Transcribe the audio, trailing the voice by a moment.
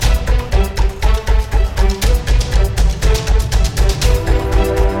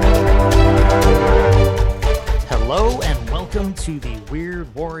to the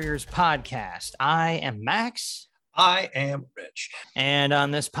Weird Warriors podcast. I am Max. I am Rich. And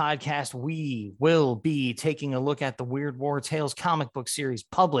on this podcast, we will be taking a look at the Weird War Tales comic book series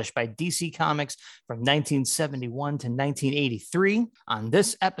published by DC Comics from 1971 to 1983. On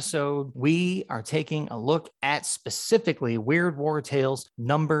this episode, we are taking a look at specifically Weird War Tales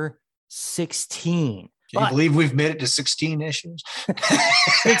number 16. Can you believe we've made it to 16 issues?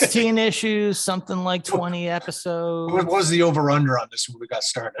 16 issues, something like 20 episodes. What was the over-under on this when we got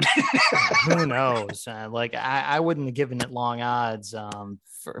started? Who knows? I wouldn't have given it long odds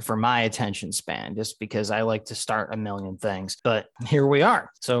for my attention span, just because I like to start a million things. But here we are.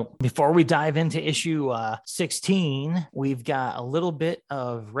 So before we dive into issue 16, we've got a little bit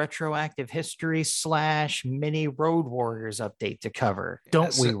of retroactive history / mini Road Warriors update to cover.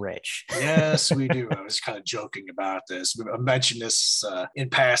 Don't we, Rich? Yes, we do. I was kind of joking about this. I mentioned this in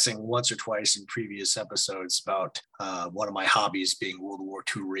passing once or twice in previous episodes about one of my hobbies being World War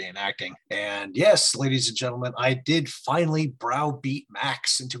II reenacting. And yes, ladies and gentlemen, I did finally browbeat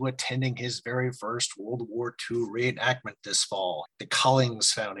Max into attending his very first World War II reenactment this fall. The Cullings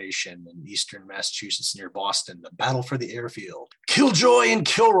Foundation in eastern Massachusetts near Boston, the Battle for the Airfield. Killjoy and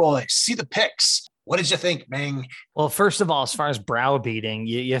Kilroy, see the pics. What did you think, Ming? Well, first of all, as far as browbeating,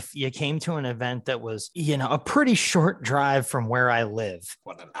 you came to an event that was, a pretty short drive from where I live.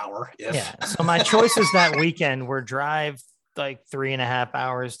 What, an hour? Yeah. So my choices that weekend were drive like 3.5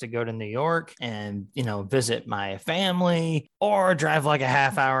 hours to go to New York and, visit my family, or drive like a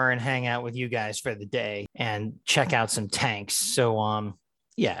half hour and hang out with you guys for the day and check out some tanks. So,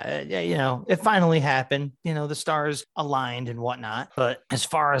 yeah, it finally happened. The stars aligned and whatnot. But as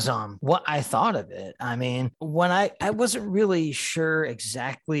far as what I thought of it, I mean, when I wasn't really sure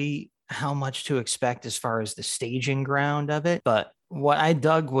exactly how much to expect as far as the staging ground of it, but what I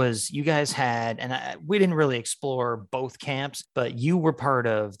dug was you guys had, and we didn't really explore both camps, but you were part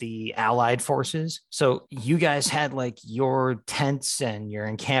of the Allied forces. So you guys had like your tents and your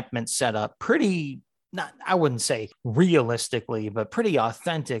encampment set up pretty, I wouldn't say realistically, but pretty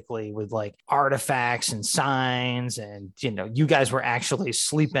authentically, with like artifacts and signs. And, you guys were actually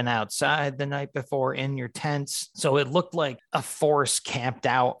sleeping outside the night before in your tents. So it looked like a force camped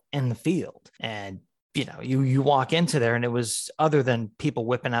out in the field. And you walk into there and it was, other than people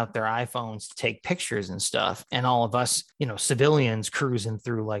whipping out their iPhones to take pictures and stuff, and all of us, civilians cruising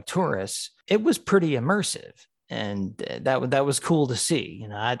through like tourists, it was pretty immersive. And that was cool to see.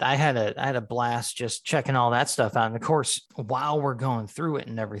 I had a blast just checking all that stuff out. And of course, while we're going through it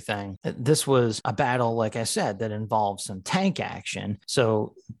and everything, this was a battle, like I said, that involved some tank action.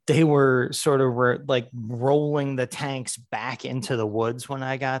 So they were sort of like rolling the tanks back into the woods when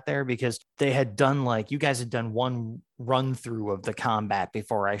I got there, because they had done, like, you guys had done one run through of the combat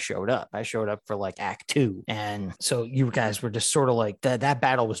before I showed up. I showed up for like Act 2. And so you guys were just sort of like, that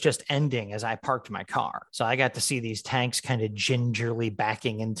battle was just ending as I parked my car. So I got to see these tanks kind of gingerly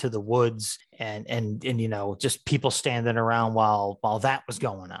backing into the woods, and just people standing around while that was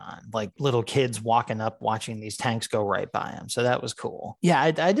going on, like little kids walking up, watching these tanks go right by them. So that was cool. Yeah.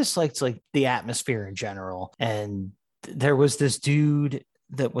 I just liked like the atmosphere in general. And there was this dude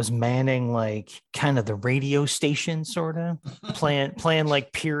that was manning like kind of the radio station, sort of playing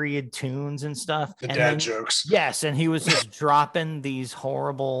like period tunes and stuff. The dad jokes. Yes. And he was just dropping these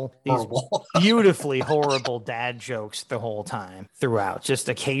beautifully horrible dad jokes the whole time throughout, just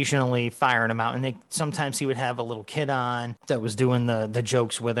occasionally firing them out. And sometimes he would have a little kid on that was doing the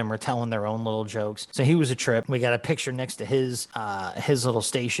jokes with him or telling their own little jokes. So he was a trip. We got a picture next to his little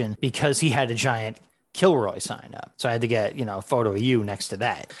station because he had a giant Kilroy sign up. So I had to get, a photo of you next to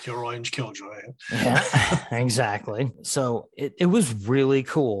that. Kilroy and Killjoy. Yeah, exactly. So it was really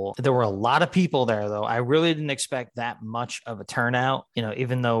cool. There were a lot of people there, though. I really didn't expect that much of a turnout,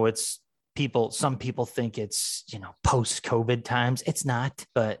 even though some people think it's, post-COVID times. It's not,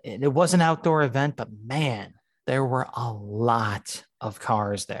 but it was an outdoor event, but man, there were a lot of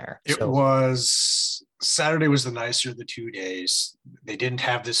cars there. Saturday was the nicer of the 2 days. They didn't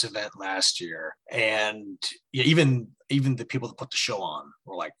have this event last year. And even the people that put the show on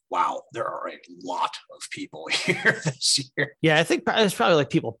were like, wow, there are a lot of people here this year. Yeah, I think it's probably like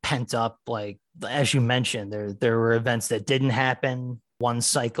people pent up, like, as you mentioned, there were events that didn't happen one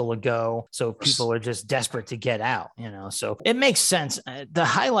cycle ago. So people are just desperate to get out, so it makes sense. The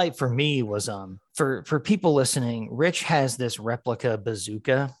highlight for me was, for people listening, Rich has this replica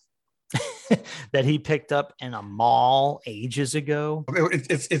bazooka that he picked up in a mall ages ago.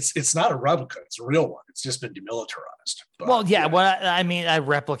 It's not a replica, it's a real one. It's just been demilitarized. But, well, yeah, what I mean, a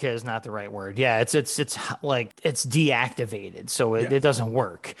replica is not the right word. Yeah, it's like it's deactivated, so it doesn't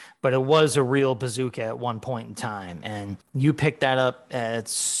work. But it was a real bazooka at one point in time, and you picked that up at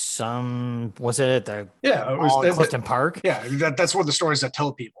was it at the it was Clifton Park? Yeah, that's one of the stories I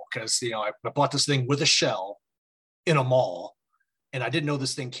tell people, because I bought this thing with a shell in a mall, and I didn't know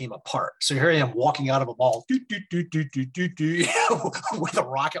this thing came apart. So here I am walking out of a mall with a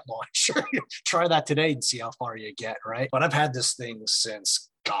rocket launcher. Try that today and see how far you get, right? But I've had this thing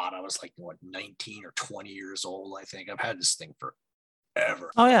since, God, I was like, 19 or 20 years old, I think. I've had this thing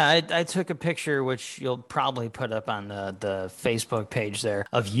forever. Oh, yeah. I took a picture, which you'll probably put up on the Facebook page there,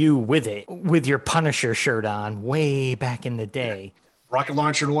 of you with it, with your Punisher shirt on way back in the day. Yeah. Rocket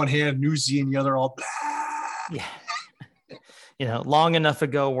launcher in one hand, Newsy in the other, all blah. Yeah. Long enough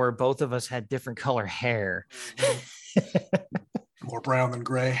ago where both of us had different color hair. More brown than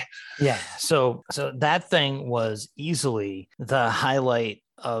gray. Yeah. So that thing was easily the highlight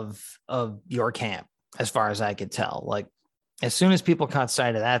of your camp, as far as I could tell. Like, as soon as people caught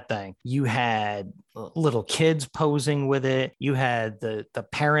sight of that thing, you had little kids posing with it. You had the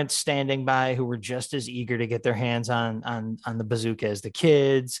parents standing by who were just as eager to get their hands on the bazooka as the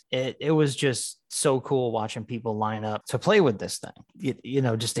kids. It was just so cool watching people line up to play with this thing,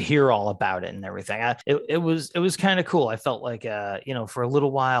 just to hear all about it and everything. It was kind of cool. I felt like, for a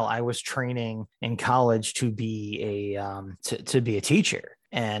little while I was training in college to be a teacher.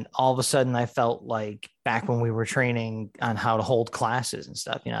 And all of a sudden I felt like back when we were training on how to hold classes and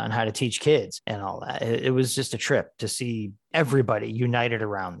stuff, and how to teach kids and all that. It was just a trip to see everybody united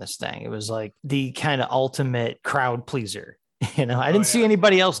around this thing. It was like the kind of ultimate crowd pleaser. I didn't see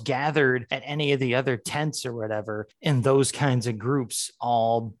anybody else gathered at any of the other tents or whatever in those kinds of groups,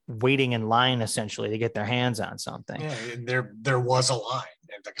 all waiting in line essentially to get their hands on something. Yeah, and there was a line.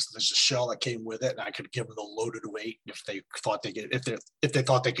 And there's a shell that came with it, and I could give them the loaded weight if they thought they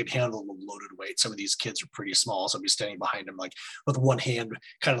could handle the loaded weight. Some of these kids are pretty small, so I'd be standing behind them like with one hand,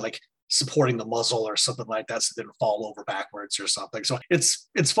 kind of like supporting the muzzle or something like that, so they didn't fall over backwards or something. So it's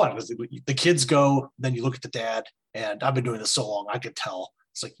fun. The kids go, then you look at the dad, and I've been doing this so long, I could tell.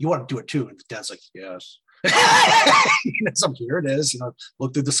 It's like, you want to do it too? And the dad's like, yes. So here it is,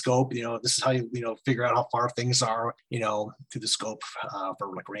 look through the scope, this is how you figure out how far things are, through the scope,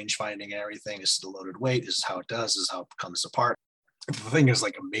 for like range finding and everything. This is the loaded weight, this is how it does, this is how it comes apart. The thing is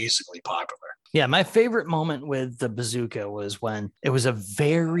like amazingly popular. Yeah, my favorite moment with the bazooka was when it was a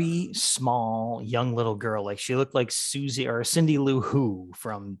very small young little girl. Like, she looked like Susie or Cindy Lou Who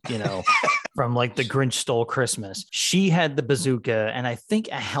from, from like The Grinch Stole Christmas. She had the bazooka and I think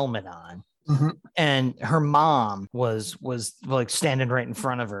a helmet on. Mm-hmm. And her mom was like standing right in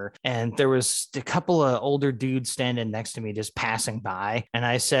front of her, and there was a couple of older dudes standing next to me just passing by, and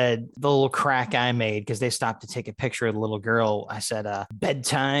I said, the little crack I made, because they stopped to take a picture of the little girl, I said,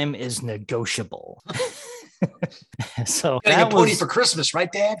 bedtime is negotiable. So that was pony for Christmas,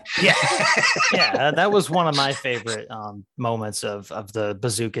 right, Dad? Yeah, that was one of my favorite moments of the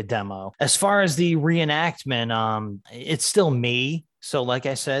bazooka demo. As far as the reenactment, it's still me. So like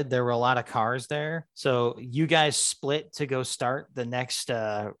I said, there were a lot of cars there. So you guys split to go start the next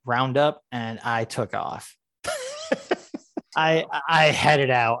roundup, and I took off. I headed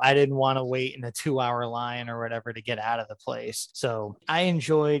out. I didn't want to wait in a 2-hour line or whatever to get out of the place. So I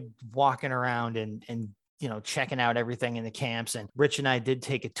enjoyed walking around and checking out everything in the camps. And Rich and I did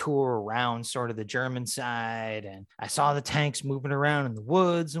take a tour around sort of the German side, and I saw the tanks moving around in the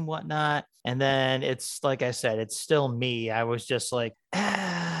woods and whatnot. And then it's like I said, it's still me. I was just like,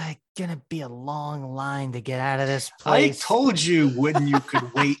 gonna be a long line to get out of this place. I told you when you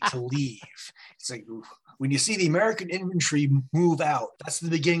could wait to leave. It's like, when you see the American infantry move out, that's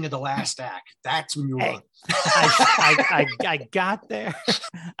the beginning of the last act. That's when you run. I got there.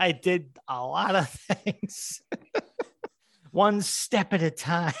 I did a lot of things. One step at a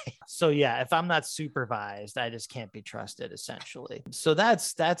time. So yeah, if I'm not supervised, I just can't be trusted, essentially. So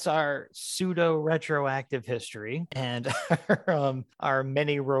that's our pseudo retroactive history and our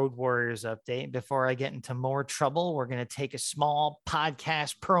mini Road Warriors update. Before I get into more trouble, we're going to take a small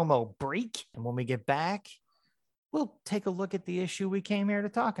podcast promo break. And when we get back, we'll take a look at the issue we came here to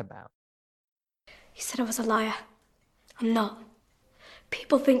talk about. You said I was a liar. I'm not.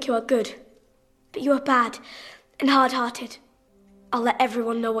 People think you are good, but you are bad and hard-hearted. I'll let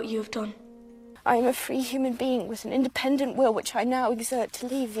everyone know what you have done. I am a free human being with an independent will which I now exert to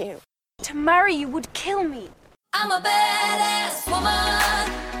leave you. To marry you would kill me. I'm a badass woman.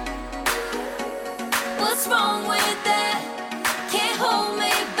 What's wrong with that? Can't hold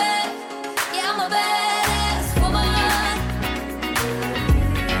me back.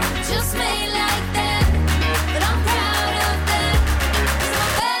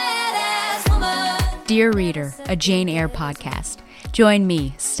 Dear Reader, a Jane Eyre podcast. Join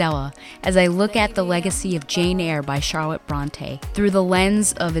me, Stella, as I look at the legacy of Jane Eyre by Charlotte Bronte through the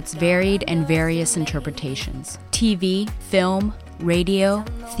lens of its varied and various interpretations. TV, film, radio,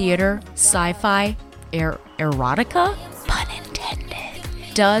 theater, sci-fi, erotica? Pun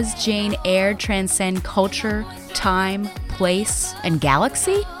intended. Does Jane Eyre transcend culture, time, place, and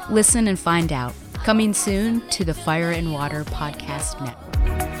galaxy? Listen and find out. Coming soon to the Fire and Water Podcast Network.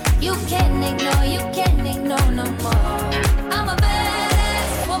 You can't ignore no more. I'm a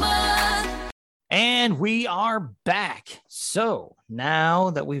badass woman. And we are back. So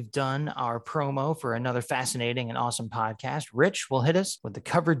now that we've done our promo for another fascinating and awesome podcast, Rich will hit us with the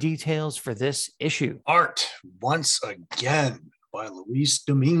cover details for this issue. Art Once Again by Luis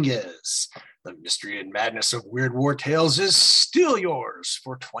Dominguez. The mystery and madness of Weird War Tales is still yours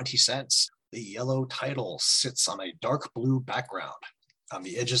for 20 cents. The yellow title sits on a dark blue background. On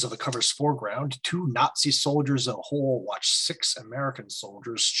the edges of the cover's foreground, 2 Nazi soldiers in a hole watch 6 American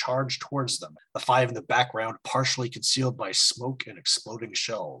soldiers charge towards them, the 5 in the background partially concealed by smoke and exploding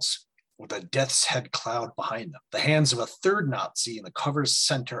shells, with a death's head cloud behind them. The hands of a 3rd Nazi in the cover's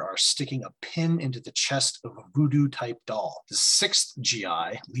center are sticking a pin into the chest of a voodoo-type doll. The 6th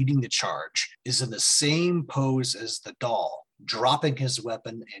GI, leading the charge, is in the same pose as the doll, dropping his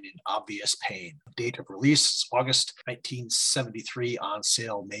weapon and in obvious pain. Date of release is August 1973, on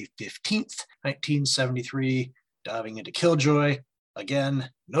sale May 15th, 1973. Diving into Killjoy. Again,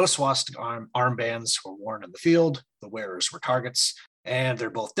 no swastika armbands were worn in the field. The wearers were targets, and they're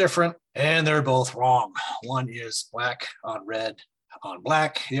both different, and they're both wrong. One is black on red on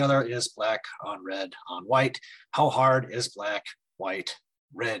black. The other is black on red on white. How hard is black, white,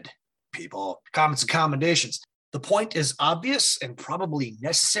 red, people? Comments and commendations. The point is obvious and probably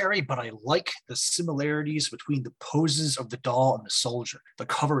necessary, but I like the similarities between the poses of the doll and the soldier. The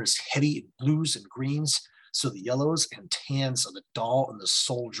cover is heavy in blues and greens, so the yellows and tans of the doll and the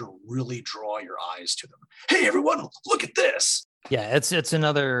soldier really draw your eyes to them. Hey, everyone, look at this. Yeah, it's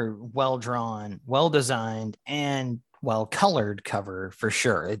another well-drawn, well-designed, and well-colored cover for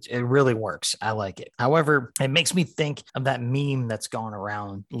sure. It really works. I like it. However, it makes me think of that meme that's gone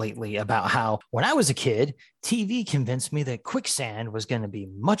around lately about how when I was a kid, TV convinced me that quicksand was going to be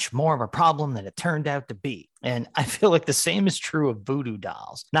much more of a problem than it turned out to be. And I feel like the same is true of voodoo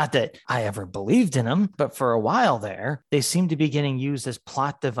dolls. Not that I ever believed in them, but for a while there, they seemed to be getting used as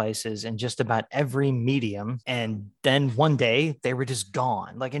plot devices in just about every medium. And then one day they were just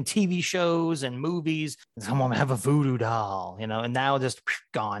gone, like in TV shows and movies. Someone would have a voodoo doll, and now just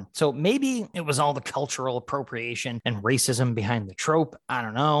gone. So maybe it was all the cultural appropriation and racism behind the trope. I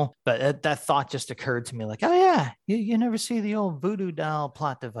don't know. But that thought just occurred to me like, oh yeah, you never see the old voodoo doll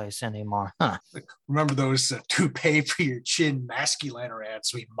plot device anymore. Huh. Remember those toupee for your chin masculiner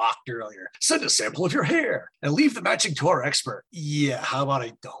ads we mocked earlier? Send a sample of your hair and leave the matching to our expert. Yeah, how about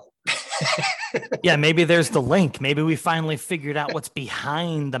I don't? Yeah, maybe there's the link. Maybe we finally figured out what's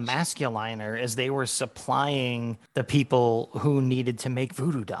behind the masculiner as they were supplying the people who needed to make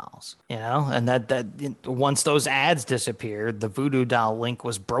voodoo dolls, and that once those ads disappeared, the voodoo doll link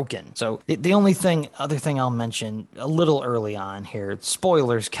was broken. So the only other thing I'll mention a little early on here,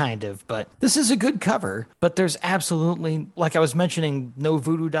 spoilers kind of, but this is a good cover, but there's absolutely, like I was mentioning, no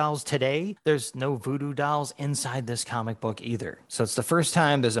voodoo dolls today. There's no voodoo dolls inside this comic book either. So it's the first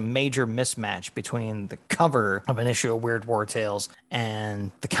time there's a major mismatch between the cover of an issue of Weird War Tales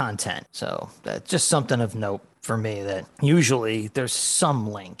and the content. So that's just something of note for me, that usually there's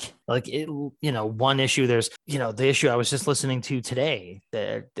some link. Like one issue, there's the issue I was just listening to today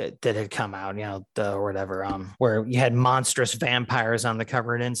that had come out, or whatever, where you had monstrous vampires on the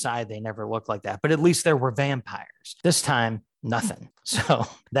cover, and inside they never looked like that, but at least there were vampires. This time, nothing. So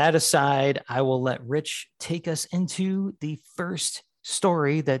that aside, I will let Rich take us into the first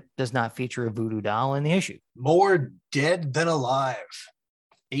story that does not feature a voodoo doll in the issue. More Dead Than Alive.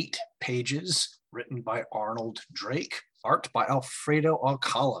 8 pages, written by Arnold Drake, art by Alfredo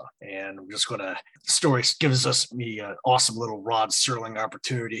Alcala. And I'm just the story gives me an awesome little Rod Serling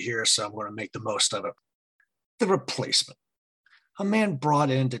opportunity here, so I'm going to make the most of it. The Replacement. A man brought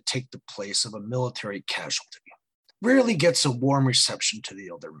in to take the place of a military casualty rarely gets a warm reception to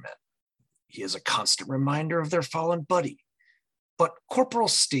the other men. He is a constant reminder of their fallen buddy. But Corporal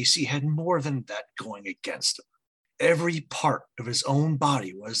Stacy had more than that going against him. Every part of his own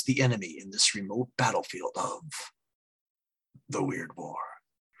body was the enemy in this remote battlefield of the Weird War.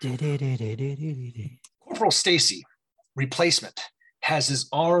 Corporal Stacy, Replacement, has his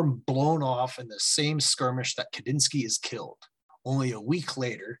arm blown off in the same skirmish that Kadinsky is killed. Only a week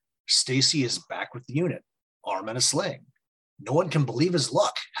later, Stacy is back with the unit, arm in a sling. No one can believe his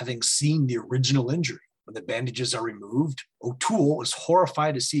luck, having seen the original injury. When the bandages are removed, O'Toole is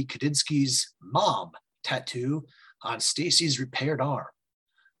horrified to see Kadinsky's "Mom" tattoo on Stacy's repaired arm.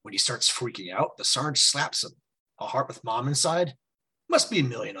 When he starts freaking out, the Sarge slaps him. A heart with "Mom" inside? Must be a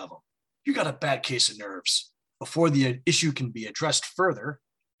million of them. You got a bad case of nerves. Before the issue can be addressed further,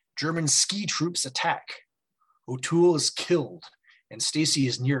 German ski troops attack. O'Toole is killed, and Stacy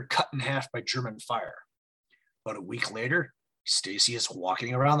is near cut in half by German fire. About a week later, Stacy is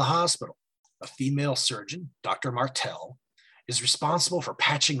walking around the hospital. A female surgeon, Dr. Martell, is responsible for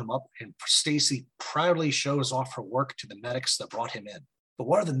patching him up, and Stacy proudly shows off her work to the medics that brought him in. But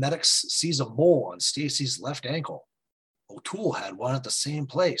one of the medics sees a mole on Stacy's left ankle. O'Toole had one at the same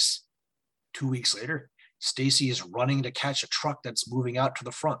place. 2 weeks later, Stacy is running to catch a truck that's moving out to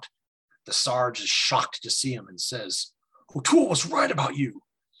the front. The Sarge is shocked to see him and says, "O'Toole was right about you.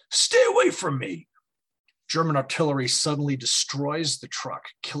 Stay away from me." German artillery suddenly destroys the truck,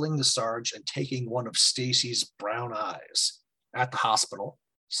 killing the Sarge and taking one of Stacy's brown eyes. At the hospital,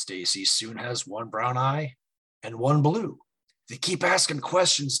 Stacy soon has one brown eye and one blue. "They keep asking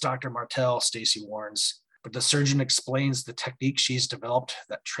questions, Dr. Martell," Stacy warns, but the surgeon explains the technique she's developed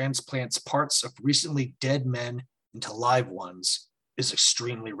that transplants parts of recently dead men into live ones is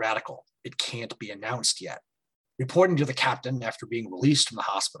extremely radical. It can't be announced yet. Reporting to the captain after being released from the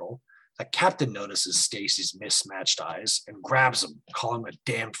hospital, the captain notices Stacy's mismatched eyes and grabs him, calling him a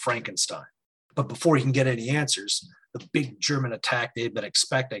damned Frankenstein. But before he can get any answers, the big German attack they've been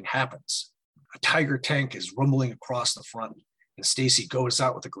expecting happens. A Tiger tank is rumbling across the front, and Stacy goes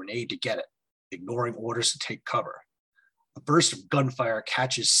out with a grenade to get it, ignoring orders to take cover. A burst of gunfire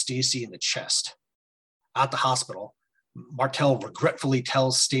catches Stacy in the chest. At the hospital, Martell regretfully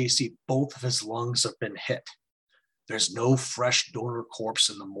tells Stacy both of his lungs have been hit. There's no fresh donor corpse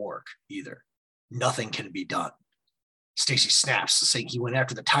in the morgue either. Nothing can be done. Stacy snaps, saying he went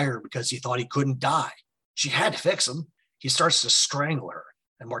after the Tiger because he thought he couldn't die. She had to fix him. He starts to strangle her,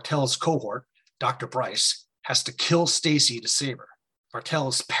 and Martell's cohort, Dr. Bryce, has to kill Stacy to save her. Martell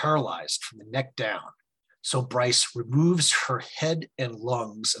is paralyzed from the neck down, so Bryce removes her head and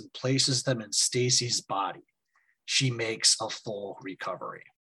lungs and places them in Stacy's body. She makes a full recovery.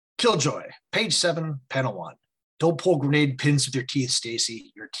 Killjoy, page 7, panel 1. "Don't pull grenade pins with your teeth,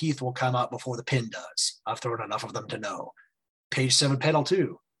 Stacy. Your teeth will come out before the pin does. I've thrown enough of them to know." Page 7, panel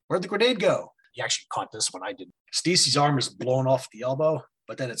 2. "Where'd the grenade go?" You actually caught this one, I didn't. Stacy's arm is blown off the elbow,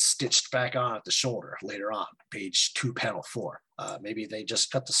 but then it's stitched back on at the shoulder later on. Page 2, panel 4. Maybe they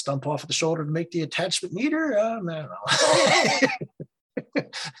just cut the stump off at the shoulder to make the attachment neater? I don't know.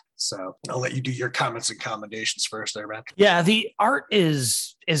 So I'll let you do your comments and commendations first there, man. Yeah, the art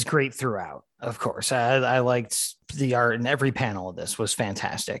is great throughout. Of course, I liked the art, and every panel of this was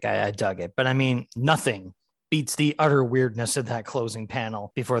fantastic. I dug it, but I mean, nothing beats the utter weirdness of that closing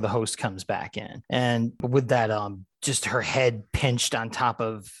panel before the host comes back in, and with that, just her head pinched on top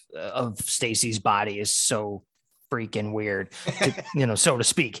of Stacy's body is so freaking weird, so to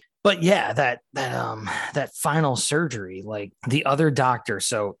speak. But yeah, that final surgery, like the other doctor,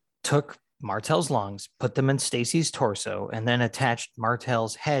 so took Martell's lungs, put them in Stacy's torso, and then attached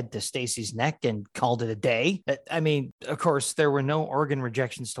Martell's head to Stacy's neck and called it a day. I mean, of course, there were no organ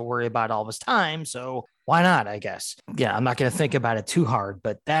rejections to worry about all this time, so why not, I guess? Yeah, I'm not going to think about it too hard,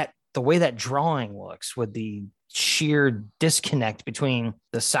 but the way that drawing looks with the sheer disconnect between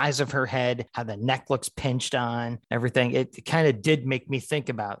the size of her head, how the neck looks pinched on, everything, it kind of did make me think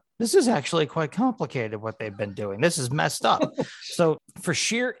about, this is actually quite complicated what they've been doing. This is messed up. So for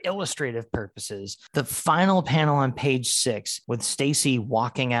sheer illustrative purposes, the final panel on page 6 with Stacy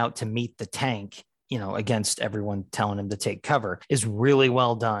walking out to meet the tank, against everyone telling him to take cover, is really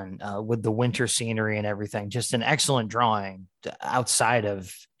well done with the winter scenery and everything. Just an excellent drawing outside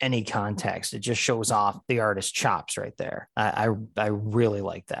of any context. It just shows off the artist's chops right there. I really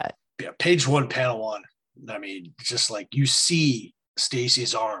like that. Yeah, page 1, panel 1. I mean, just like you see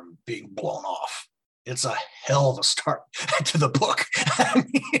Stacy's arm being blown off. It's a hell of a start to the book. I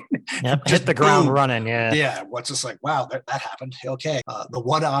mean, hit the ground running. Yeah. What's just like, wow, that happened. Okay. The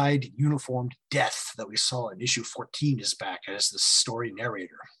one-eyed uniformed death that we saw in issue 14 is back as the story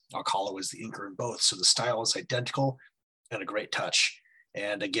narrator. Alcala was the inker in both. So the style is identical and a great touch.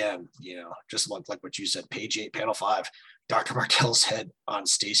 And again, just like what you said, page 8, panel 5, Dr. Martell's head on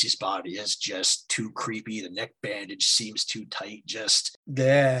Stacy's body is just too creepy. The neck bandage seems too tight. Just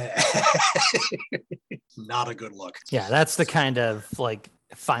not a good look. Yeah, that's the kind of like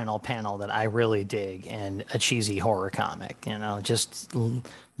final panel that I really dig in a cheesy horror comic, just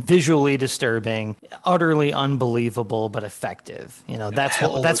visually disturbing, utterly unbelievable, but effective. That's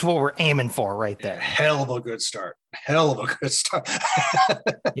what we're aiming for right there. Hell of a good start.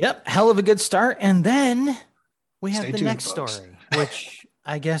 Yep. Hell of a good start. And then we have Stay the tuned, next folks. story, which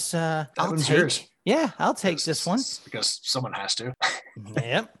I guess I'll one's take. yours. Yeah, I'll take this one. Because someone has to.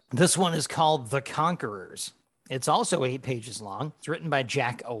 Yep. This one is called The Conquerors. It's also 8 pages long. It's written by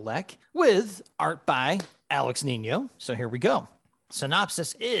Jack Olek with art by Alex Nino. So here we go.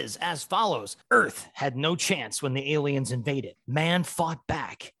 Synopsis is as follows. Earth had no chance when the aliens invaded. Man fought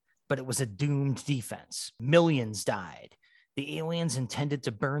back, but it was a doomed defense. Millions died. The aliens intended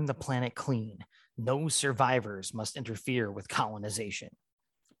to burn the planet clean. No survivors must interfere with colonization.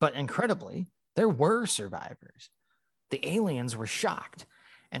 But incredibly, there were survivors. The aliens were shocked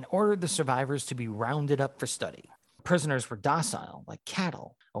and ordered the survivors to be rounded up for study. Prisoners were docile, like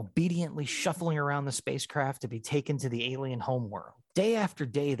cattle, obediently shuffling around the spacecraft to be taken to the alien homeworld. Day after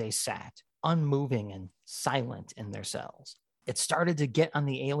day, they sat, unmoving and silent in their cells. It started to get on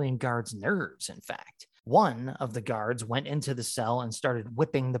the alien guards' nerves, in fact. One of the guards went into the cell and started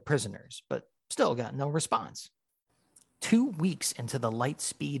whipping the prisoners, but still got no response. 2 weeks into the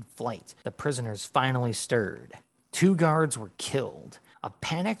light-speed flight, the prisoners finally stirred. 2 guards were killed. A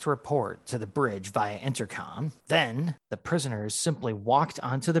panicked report to the bridge via intercom. Then the prisoners simply walked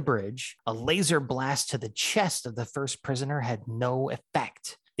onto the bridge. A laser blast to the chest of the first prisoner had no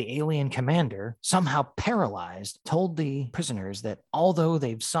effect. The alien commander, somehow paralyzed, told the prisoners that although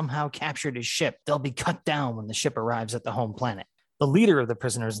they've somehow captured his ship, they'll be cut down when the ship arrives at the home planet. The leader of the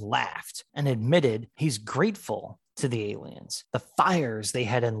prisoners laughed and admitted he's grateful to the aliens. The fires they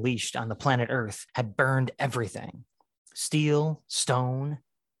had unleashed on the planet Earth had burned everything. Steel, stone,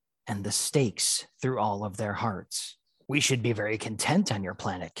 and the stakes through all of their hearts. We should be very content on your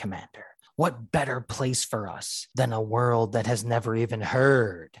planet, Commander. What better place for us than a world that has never even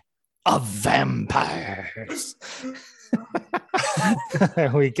heard of vampires?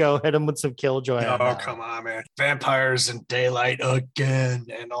 There we go. Hit him with some killjoy. Oh, come on, man. Vampires in daylight again.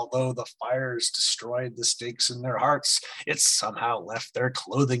 And although the fires destroyed the stakes in their hearts, it somehow left their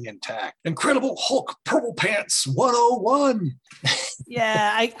clothing intact. Incredible Hulk Purple Pants 101.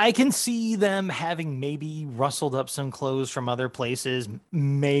 Yeah, I can see them having maybe rustled up some clothes from other places,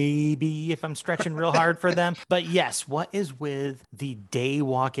 maybe if I'm stretching real hard for them. But yes, what is with the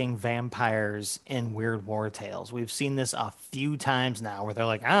day-walking vampires in Weird War Tales? We've seen this a few times now where they're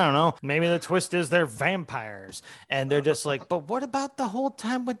like, I don't know, maybe the twist is they're vampires. And they're just like, but what about the whole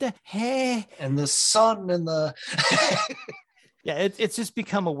time with the hey? And the sun and the... Yeah, it's just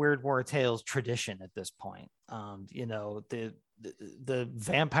become a Weird War Tales tradition at this point. The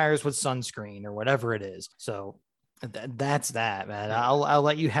vampires with sunscreen or whatever it is. So that's that, man. I'll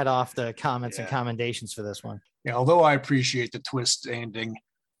let you head off the comments and commendations for this one. Yeah, although I appreciate the twist ending,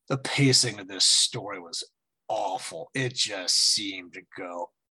 the pacing of this story was awful. It just seemed to go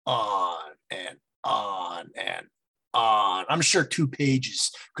on and on and on. I'm sure 2 pages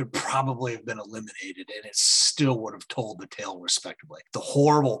could probably have been eliminated and it still would have told the tale respectively. The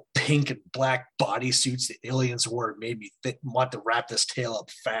horrible pink and black bodysuits the aliens wore made me want to wrap this tale up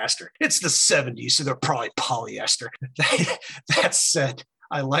faster. It's the 70s, so they're probably polyester. That said,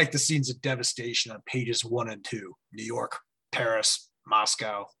 I like the scenes of devastation on pages 1 and 2. New York, Paris,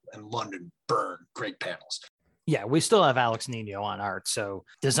 Moscow, and London burn. Great panels. Yeah, we still have Alex Nino on art, so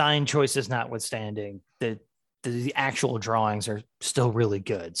design choices notwithstanding, the actual drawings are still really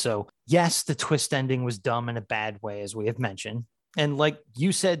good. So yes, the twist ending was dumb in a bad way, as we have mentioned. And like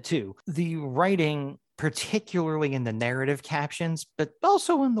you said too, the writing, particularly in the narrative captions, but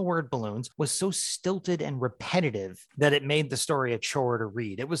also in the word balloons, was so stilted and repetitive that it made the story a chore to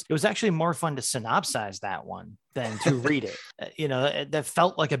read. It was actually more fun to synopsize that one than to read it. That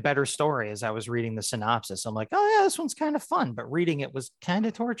felt like a better story as I was reading the synopsis. I'm like, oh yeah, this one's kind of fun, but reading it was kind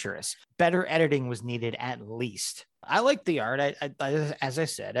of torturous. Better editing was needed at least. I like the art. I as I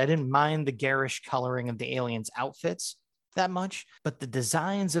said, I didn't mind the garish coloring of the aliens' outfits that much, but the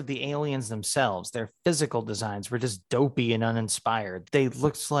designs of the aliens themselves, their physical designs, were just dopey and uninspired. They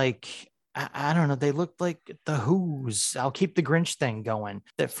looked like, I don't know, they looked like the Who's I'll Keep the Grinch thing going,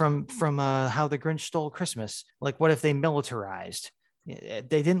 that from How the Grinch Stole Christmas. Like, what if they militarized? They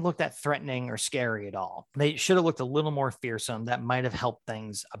didn't look that threatening or scary at all. They should have looked a little more fearsome. That might have helped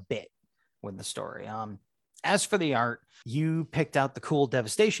things a bit with the story. As for the art, you picked out the cool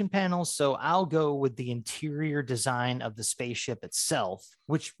devastation panels, so I'll go with the interior design of the spaceship itself,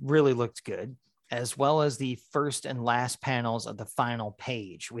 which really looked good. as well as the first and last panels of the final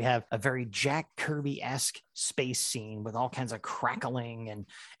page. We have a very Jack Kirby-esque space scene with all kinds of crackling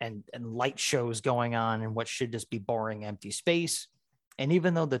and light shows going on in what should just be boring, empty space. And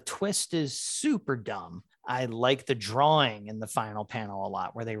even though the twist is super dumb, I like the drawing in the final panel a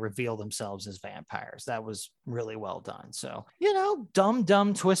lot where they reveal themselves as vampires. That was really well done. So,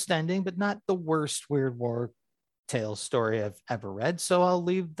 dumb twist ending, but not the worst Weird War Tales story I've ever read. So I'll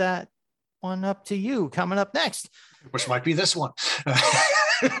leave that one up to you. Coming up next, which might be this one.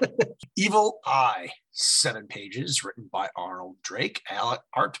 Evil Eye, 7 pages, written by Arnold Drake,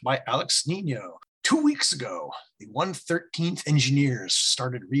 art by Alex Nino. 2 weeks ago, the 113th Engineers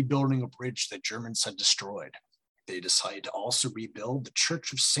started rebuilding a bridge that Germans had destroyed. They decided to also rebuild the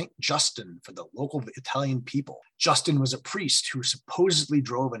Church of St. Justin for the local Italian people. Justin was a priest who supposedly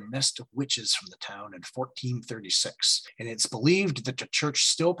drove a nest of witches from the town in 1436, and it's believed that the church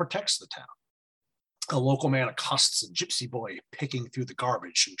still protects the town. A local man accosts a gypsy boy picking through the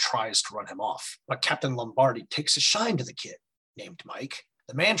garbage and tries to run him off, but Captain Lombardi takes a shine to the kid, named Mike.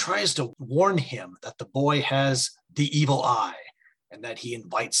 The man tries to warn him that the boy has the evil eye and that he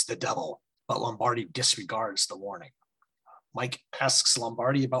invites the devil, but Lombardi disregards the warning. Mike asks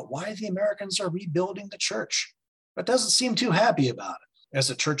Lombardi about why the Americans are rebuilding the church, but doesn't seem too happy about it. As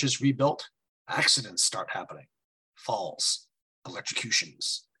the church is rebuilt, accidents start happening. Falls,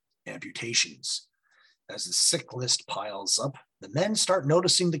 electrocutions, amputations. As the sick list piles up, the men start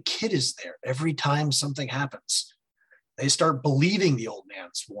noticing the kid is there every time something happens. They start believing the old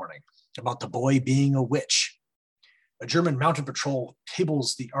man's warning about the boy being a witch. A German mounted patrol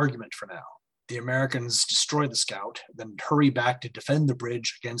tables the argument for now. The Americans destroy the scout, then hurry back to defend the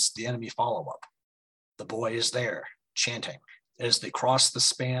bridge against the enemy follow-up. The boy is there, chanting. As they cross the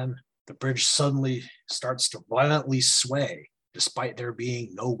span, the bridge suddenly starts to violently sway, despite there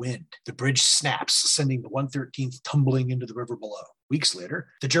being no wind. The bridge snaps, sending the 113th tumbling into the river below. Weeks later,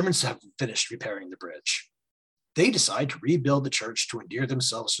 the Germans have finished repairing the bridge. They decide to rebuild the church to endear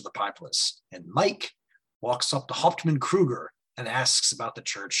themselves to the populace, and Mike walks up to Hauptmann Kruger and asks about the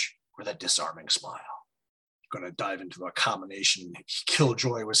church with a disarming smile. Going to dive into a combination.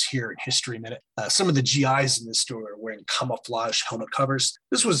 Killjoy was here in History Minute. Some of the GIs in this story are wearing camouflage helmet covers.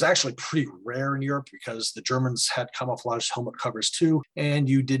 This was actually pretty rare in Europe because the Germans had camouflage helmet covers too, and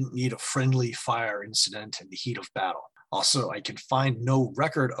you didn't need a friendly fire incident in the heat of battle. Also, I can find no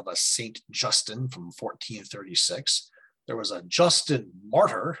record of a Saint Justin from 1436. There was a Justin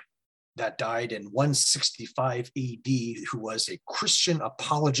Martyr that died in 165 AD, who was a Christian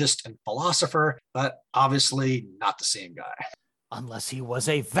apologist and philosopher, but obviously not the same guy. Unless he was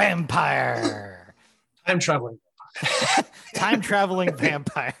a vampire. Time traveling. Time traveling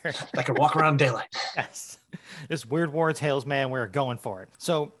vampire. That could walk around daylight. Yes. This Weird War Tales, man, we're going for it.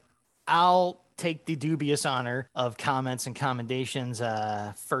 So I'll take the dubious honor of comments and commendations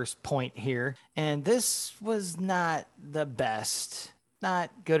first point here. And this was not the best.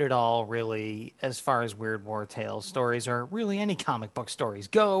 Not good at all, really, as far as Weird War Tales stories or really any comic book stories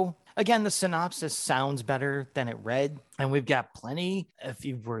go. Again, the synopsis sounds better than it read, and we've got plenty, if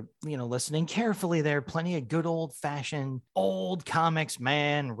you were, listening carefully there, plenty of good old-fashioned old comics,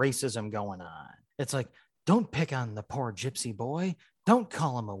 man, racism going on. It's like, don't pick on the poor gypsy boy. Don't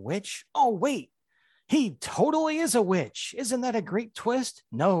call him a witch. Oh, wait, he totally is a witch. Isn't that a great twist?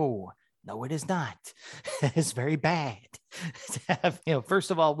 No, it is not. It's very bad.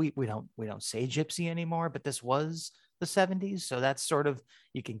 First of all, we don't say gypsy anymore, but this was the 70s, so that's sort of,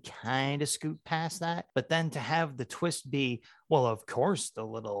 you can kind of scoot past that. But then to have the twist be, well, of course the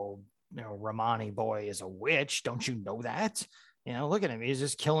little Romani boy is a witch. Don't you know that? Look at him, he's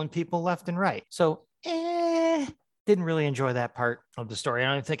just killing people left and right. So didn't really enjoy that part of the story.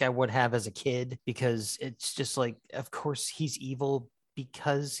 I don't think I would have as a kid, because it's just like, of course he's evil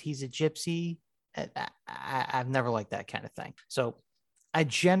because he's a gypsy. I've never liked that kind of thing. So I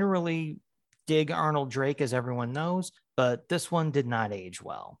generally dig Arnold Drake, as everyone knows, but this one did not age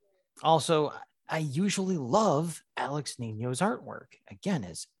well. Also, I usually love Alex Nino's artwork. Again,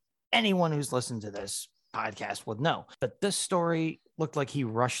 as anyone who's listened to this podcast would know. But this story looked like he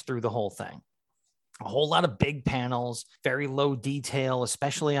rushed through the whole thing. A whole lot of big panels, very low detail,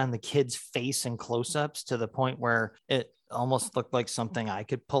 especially on the kid's face and close-ups, to the point where it almost looked like something I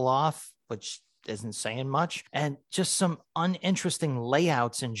could pull off, which isn't saying much, and just some uninteresting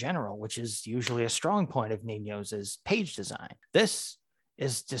layouts in general, which is usually a strong point of Nino's, is page design. This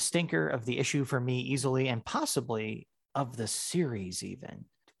is the stinker of the issue for me easily, and possibly of the series even.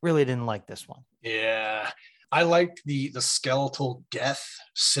 Really didn't like this one. Yeah. I liked the skeletal death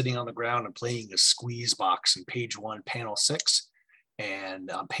sitting on the ground and playing a squeeze box in page 1, panel 6. And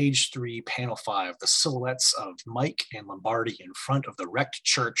on page 3, panel 5, the silhouettes of Mike and Lombardi in front of the wrecked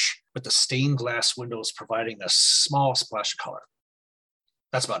church with the stained glass windows providing a small splash of color.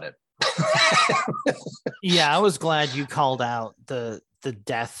 That's about it. Yeah, I was glad you called out the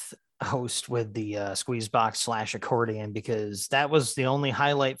death host with the squeeze box / accordion, because that was the only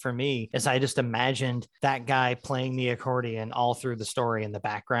highlight for me, as I just imagined that guy playing the accordion all through the story in the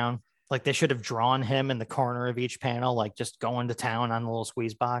background. Like they should have drawn him in the corner of each panel, like just going to town on the little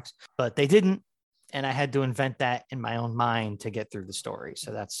squeeze box, but they didn't. And I had to invent that in my own mind to get through the story.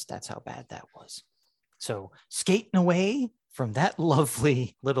 So that's how bad that was. So skating away from that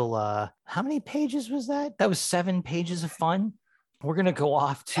lovely little, how many pages was that? That was 7 pages of fun. We're going to go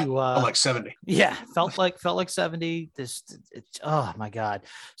off to, like 70. Yeah, felt like 70. Oh my God.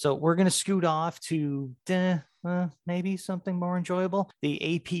 So we're going to scoot off to maybe something more enjoyable.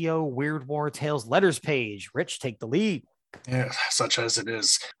 The APO Weird War Tales letters page. Rich, take the lead. Yeah, such as it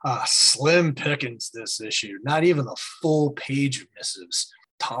is. Slim pickings this issue. Not even a full page of missives.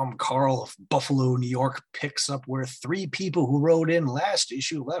 Tom Carl of Buffalo, New York picks up where 3 people who wrote in last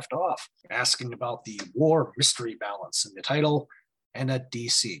issue left off, asking about the war mystery balance in the title and at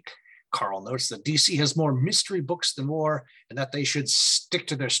DC. Carl notes that DC has more mystery books than war and that they should stick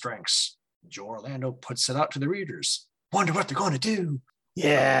to their strengths. Joe Orlando puts it out to the readers. Wonder what they're going to do.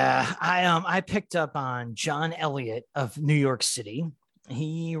 Yeah, I picked up on John Elliott of New York City.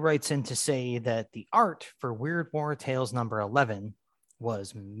 He writes in to say that the art for Weird War Tales number 11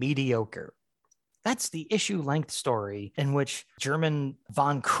 was mediocre. That's the issue-length story in which German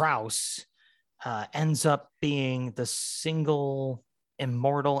von Krauss ends up being the single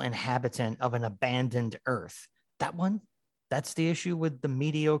immortal inhabitant of an abandoned Earth. That one, that's the issue with the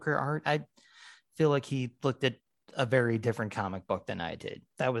mediocre art. I feel like he looked at a very different comic book than I did.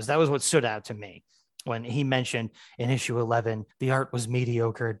 That was what stood out to me when he mentioned in issue 11, the art was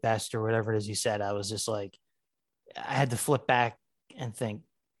mediocre at best, or whatever it is he said. I was just like, I had to flip back and think,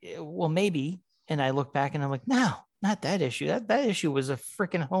 well, maybe. And I look back and I'm like, no, not that issue. That issue was a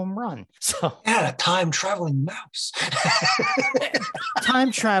freaking home run. So yeah, a time-traveling mouse.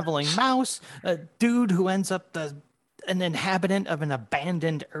 Time-traveling mouse, a dude who ends up an inhabitant of an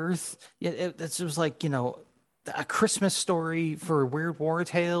abandoned Earth. It was like, a Christmas story for Weird War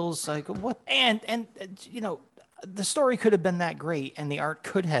Tales. Like what? And the story could have been that great and the art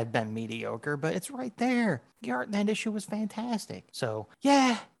could have been mediocre, but it's right there. The art in that issue was fantastic. So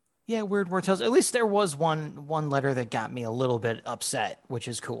yeah, Weird War Tales. At least there was one letter that got me a little bit upset, which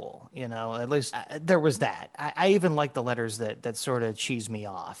is cool. At least there was that. I even like the letters that sort of cheese me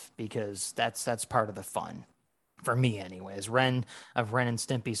off, because that's part of the fun for me anyways. Ren and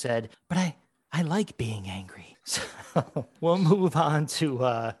Stimpy said, but I like being angry. So we'll move on to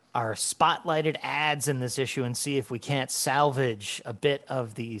our spotlighted ads in this issue and see if we can't salvage a bit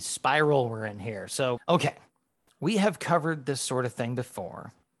of the spiral we're in here. So, okay, we have covered this sort of thing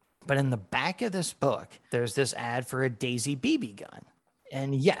before, but in the back of this book, there's this ad for a Daisy BB gun.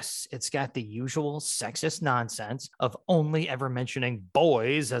 And yes, it's got the usual sexist nonsense of only ever mentioning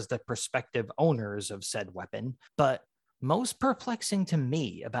boys as the prospective owners of said weapon, but most perplexing to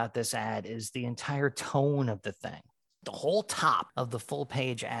me about this ad is the entire tone of the thing. The whole top of the full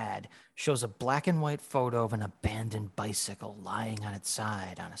page ad shows a black and white photo of an abandoned bicycle lying on its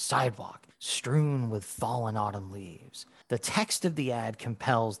side on a sidewalk, strewn with fallen autumn leaves. The text of the ad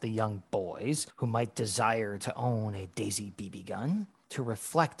compels the young boys who might desire to own a Daisy BB gun to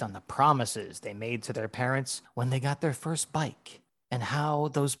reflect on the promises they made to their parents when they got their first bike, and how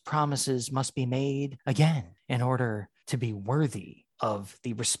those promises must be made again in order to be worthy of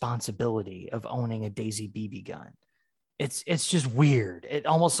the responsibility of owning a Daisy BB gun. It's just weird. It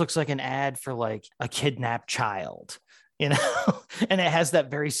almost looks like an ad for like a kidnapped child, and it has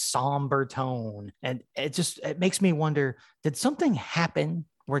that very somber tone. And it makes me wonder, did something happen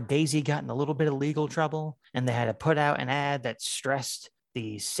where Daisy got in a little bit of legal trouble and they had to put out an ad that stressed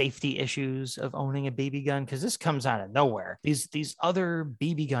the safety issues of owning a BB gun? Because this comes out of nowhere. These other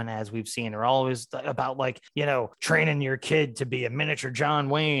BB gun ads we've seen are always about like, training your kid to be a miniature John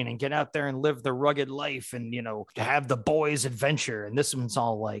Wayne and get out there and live the rugged life and, to have the boys adventure. And this one's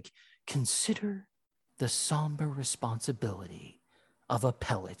all like, consider the somber responsibility of a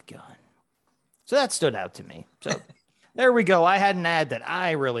pellet gun. So that stood out to me. So there we go. I had an ad that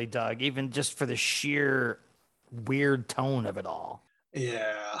I really dug, even just for the sheer weird tone of it all.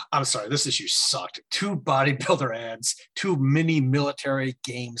 Yeah, I'm sorry. This issue sucked. 2 bodybuilder ads, 2 mini military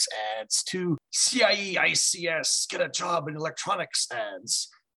games ads, 2 CIE ICS get a job in electronics ads.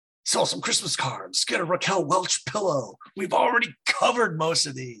 Sell some Christmas cards, get a Raquel Welch pillow. We've already covered most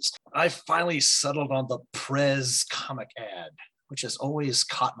of these. I finally settled on the Prez comic ad. which has always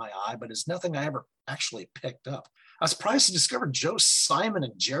caught my eye, but is nothing I ever actually picked up. I was surprised to discover Joe Simon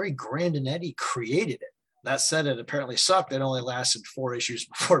and Jerry Grandinetti created it. That said, it apparently sucked. It only lasted 4 issues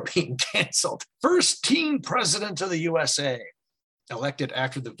before being canceled. First teen president of the USA. Elected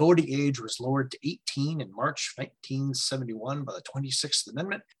after the voting age was lowered to 18 in March 1971 by the 26th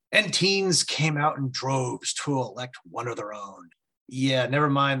Amendment, and teens came out in droves to elect one of their own. Yeah, never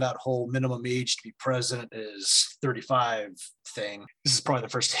mind that whole minimum age to be president is 35 thing. This is probably the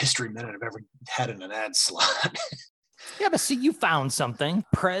first history minute I've ever had in an ad slot. Yeah, but see, you found something.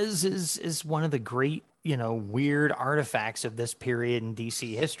 Prez is one of the great, weird artifacts of this period in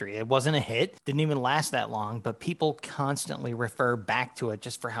DC history. It wasn't a hit, didn't even last that long, but people constantly refer back to it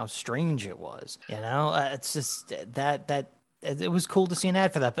just for how strange it was. It's just that it was cool to see an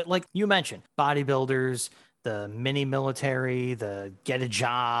ad for that. But like you mentioned, bodybuilders, the mini military, the get a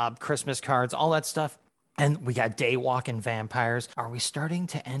job, Christmas cards, all that stuff. And we got day walking vampires. Are we starting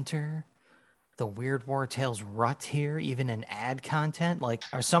to enter the Weird War Tales rut here, even in ad content? Like,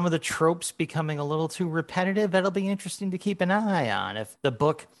 are some of the tropes becoming a little too repetitive? That'll be interesting to keep an eye on. If the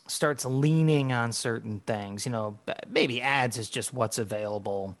book starts leaning on certain things, maybe ads is just what's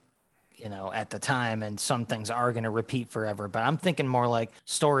available, at the time, and some things are going to repeat forever. But I'm thinking more like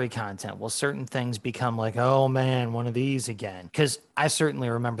story content. Will certain things become like, oh man, one of these again? Because I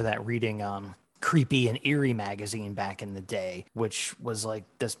certainly remember that reading Creepy and Eerie magazine back in the day, which was like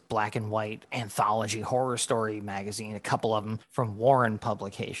this black and white anthology horror story magazine, a couple of them from Warren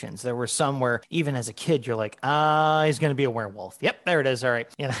Publications. There were some where even as a kid, you're like, he's going to be a werewolf. Yep, there it is. All right.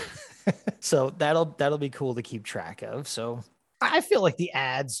 So that'll be cool to keep track of. So I feel like the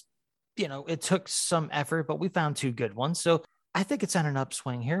ads, it took some effort, but we found 2 good ones. So I think it's on an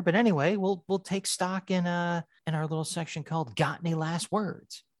upswing here. But anyway, we'll take stock in our little section called Got Any Last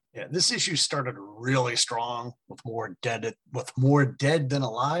Words? Yeah, this issue started really strong with more dead than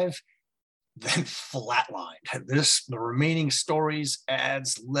alive, then flatlined. The remaining stories,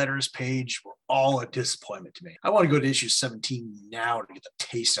 ads, letters page were all a disappointment to me. I want to go to issue 17 now to get the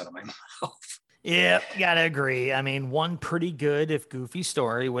taste out of my mouth. Yeah, gotta agree. I mean, one pretty good, if goofy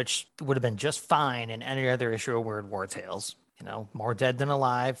story, which would have been just fine in any other issue of Weird War Tales. More dead than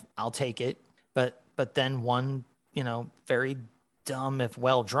alive. I'll take it. But then one, very dumb if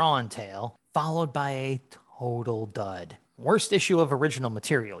well-drawn tale, followed by a total dud. Worst issue of original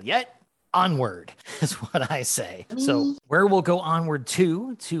material yet. Onward is what I say. So where we'll go onward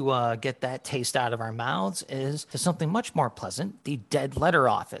to get that taste out of our mouths is to something much more pleasant, the Dead Letter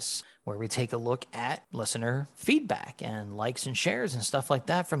Office, where we take a look at listener feedback and likes and shares and stuff like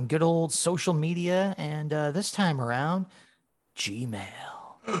that from good old social media. And this time around,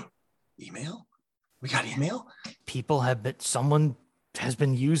 Gmail. Email? We got email? Someone has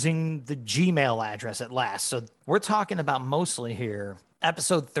been using the Gmail address at last. So we're talking about mostly here,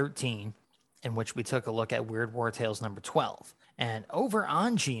 episode 13, in which we took a look at Weird War Tales number 12. And over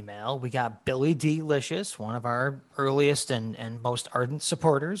on Gmail, we got Billy D. Licious, one of our earliest and most ardent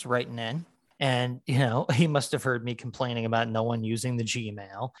supporters, writing in. And, he must have heard me complaining about no one using the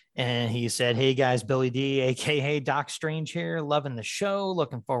Gmail. And he said, hey guys, Billy D, aka Doc Strange here, loving the show,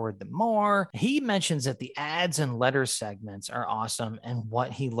 looking forward to more. He mentions that the ads and letter segments are awesome and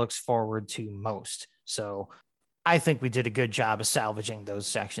what he looks forward to most. So I think we did a good job of salvaging those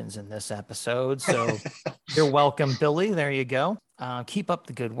sections in this episode. So you're welcome, Billy. There you go. Keep up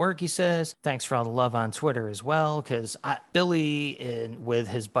the good work, he says. Thanks for all the love on Twitter as well, because Billy, with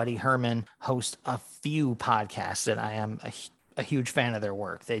his buddy Herman, host a few podcasts that I am a huge fan of their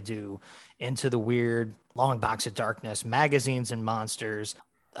work. They do Into the Weird, Long Box of Darkness, Magazines and Monsters,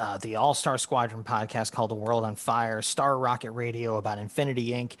 the All-Star Squadron podcast called The World on Fire, Star Rocket Radio about Infinity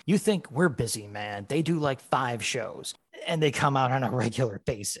Inc. You think we're busy, man. They do like 5 shows, and they come out on a regular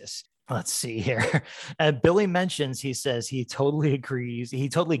basis. Let's see here. Billy mentions, he says he totally agrees. He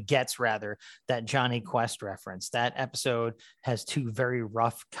totally gets, rather, that Johnny Quest reference. That episode has 2 very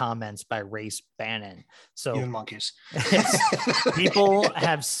rough comments by Race Bannon. So Even monkeys. People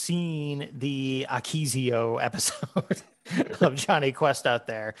have seen the Akizio episode of Johnny Quest out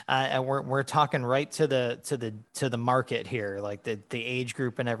there, and we're talking right to the market here, like the age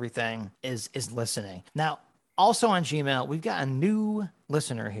group and everything is listening. Now, also on Gmail, we've got a new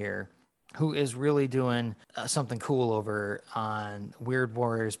listener here who is really doing something cool over on Weird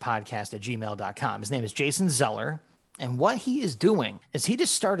Warriors Podcast at gmail.com. His name is Jason Zeller. And what he is doing is he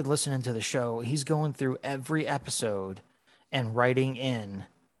just started listening to the show. He's going through every episode and writing in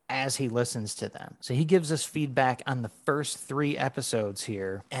as he listens to them. So he gives us feedback on the first 3 episodes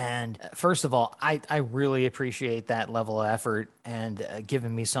here. And first of all, I really appreciate that level of effort and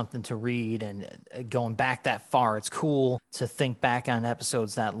giving me something to read and going back that far. It's cool to think back on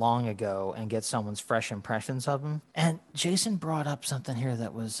episodes that long ago and get someone's fresh impressions of them. And Jason brought up something here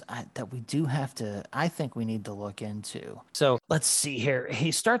that was that we do have to, I think we need to look into. So let's see here.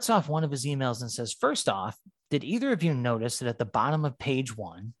 He starts off one of his emails and says, first off, did either of you notice that at the bottom of page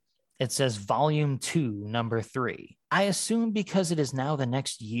 1, it says volume 2, number 3? I assume because it is now the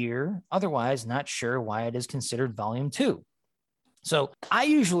next year, otherwise not sure why it is considered volume 2. So I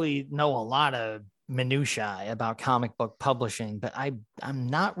usually know a lot of minutiae about comic book publishing, but I'm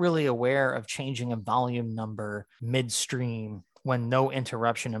not really aware of changing a volume number midstream when no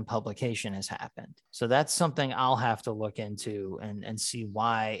interruption in publication has happened. So that's something I'll have to look into and see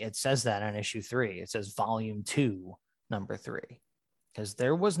why it says that on issue 3. It says volume 2, number 3, because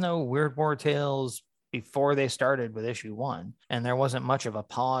there was no Weird War Tales before they started with issue 1, and there wasn't much of a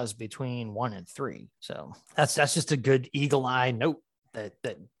pause between 1 and 3. So that's just a good eagle-eye note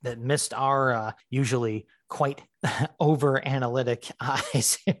that missed our usually quite over analytic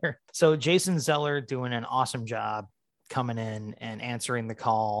eyes here. So Jason Zeller doing an awesome job coming in and answering the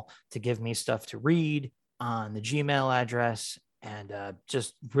call to give me stuff to read on the Gmail address. And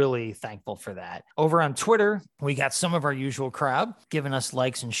just really thankful for that. Over on Twitter, we got some of our usual crowd giving us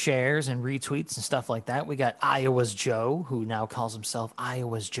likes and shares and retweets and stuff like that. We got Iowa's Joe, who now calls himself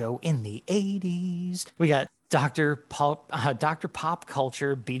Iowa's Joe in the 80s. We got Dr. Pop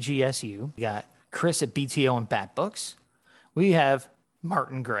Culture BGSU. We got Chris at BTO and Bat Books. We have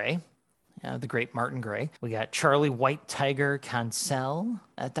Martin Gray. The great Martin Gray. We got Charlie White Tiger Cancel.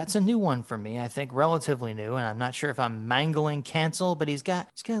 That's a new one for me. I think relatively new, and I'm not sure if I'm mangling cancel, but he's got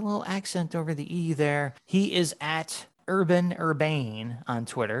a little accent over the E there. He is at Urban Urbane on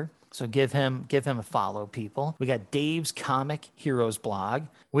Twitter. So give him a follow, people. We got Dave's Comic Heroes blog.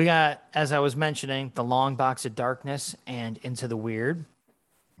 We got, as I was mentioning, The Long Box of Darkness and Into the Weird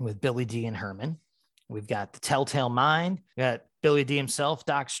with Billy D and Herman. We've got The Telltale Mind. We got Billy D himself,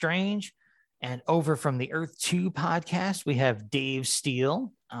 Doc Strange. And over from the Earth 2 podcast, we have Dave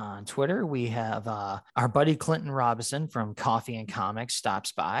Steele on Twitter. We have our buddy Clinton Robinson from Coffee and Comics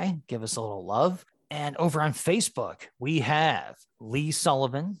stops by. Give us a little love. And over on Facebook, we have Lee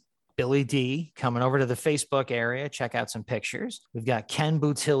Sullivan, Billy D coming over to the Facebook area. Check out some pictures. We've got Ken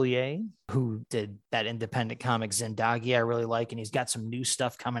Boutillier, who did that independent comic Zendagi I really like. And he's got some new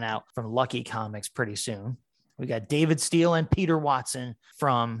stuff coming out from Lucky Comics pretty soon. We got David Steele and Peter Watson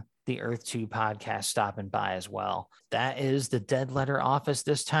from the Earth 2 podcast stopping by as well. That is the Dead Letter office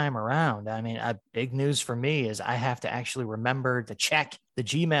this time around. I mean, big news for me is I have to actually remember to check the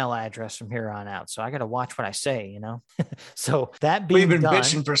Gmail address from here on out. So I got to watch what I say, you know? So that being We've been done,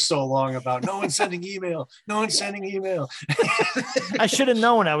 bitching for so long about no one's sending email. No one's sending email. I should have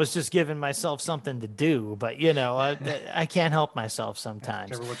known I was just giving myself something to do, but you know, I can't help myself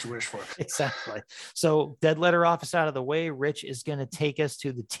sometimes. Never what you wish for. Exactly. So Dead Letter office out of the way. Rich is going to take us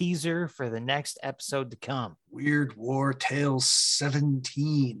to the teaser for the next episode to come. Weird War Tales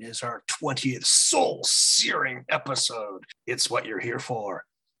 17 is our 20th soul-searing episode. It's what you're here for.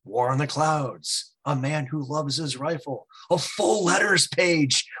 War in the Clouds, a man who loves his rifle, a full letters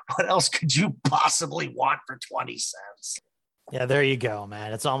page. What else could you possibly want for 20 cents? Yeah, there you go,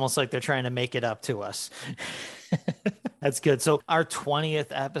 man. It's almost like they're trying to make it up to us. That's good. So our 20th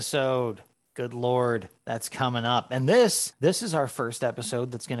episode, good Lord, that's coming up. And this is our first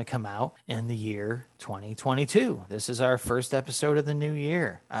episode that's going to come out in the year 2022. This is our first episode of the new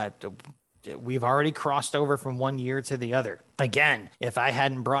year. We've already crossed over from one year to the other. Again, if I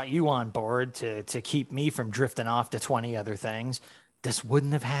hadn't brought you on board to keep me from drifting off to 20 other things, this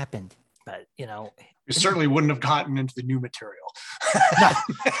wouldn't have happened. But, you know, You certainly wouldn't have gotten into the new material.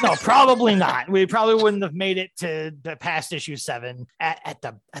 No, probably not. We probably wouldn't have made it to the past issue 7 at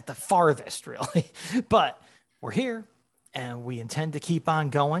the farthest, really. But we're here, and we intend to keep on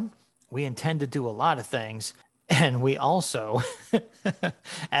going. We intend to do a lot of things, and we also,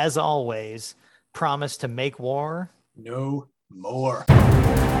 as always, promise to make war No more.